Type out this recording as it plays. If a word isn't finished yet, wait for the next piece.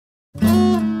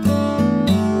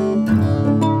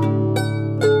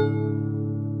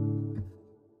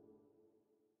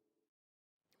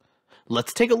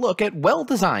Let's take a look at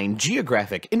well-designed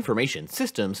geographic information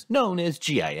systems known as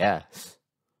GIS.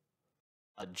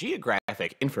 A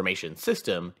geographic information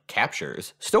system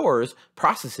captures, stores,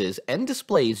 processes, and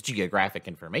displays geographic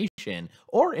information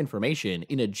or information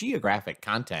in a geographic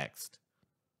context.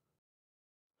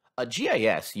 A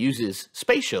GIS uses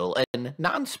spatial and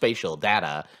non-spatial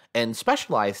data and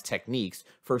specialized techniques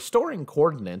for storing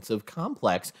coordinates of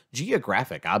complex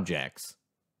geographic objects.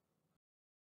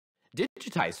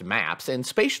 Digitized maps and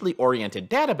spatially oriented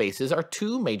databases are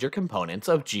two major components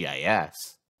of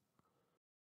GIS.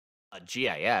 A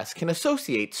GIS can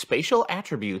associate spatial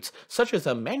attributes such as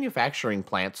a manufacturing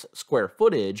plant's square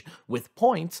footage with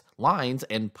points, lines,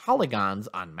 and polygons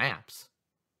on maps.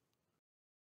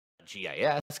 A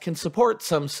GIS can support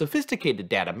some sophisticated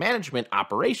data management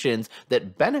operations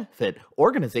that benefit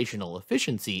organizational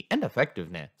efficiency and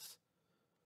effectiveness.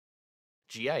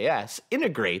 GIS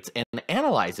integrates and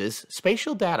analyzes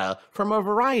spatial data from a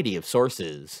variety of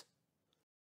sources.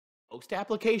 Most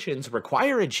applications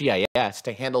require a GIS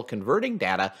to handle converting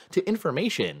data to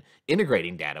information,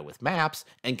 integrating data with maps,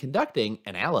 and conducting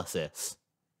analysis.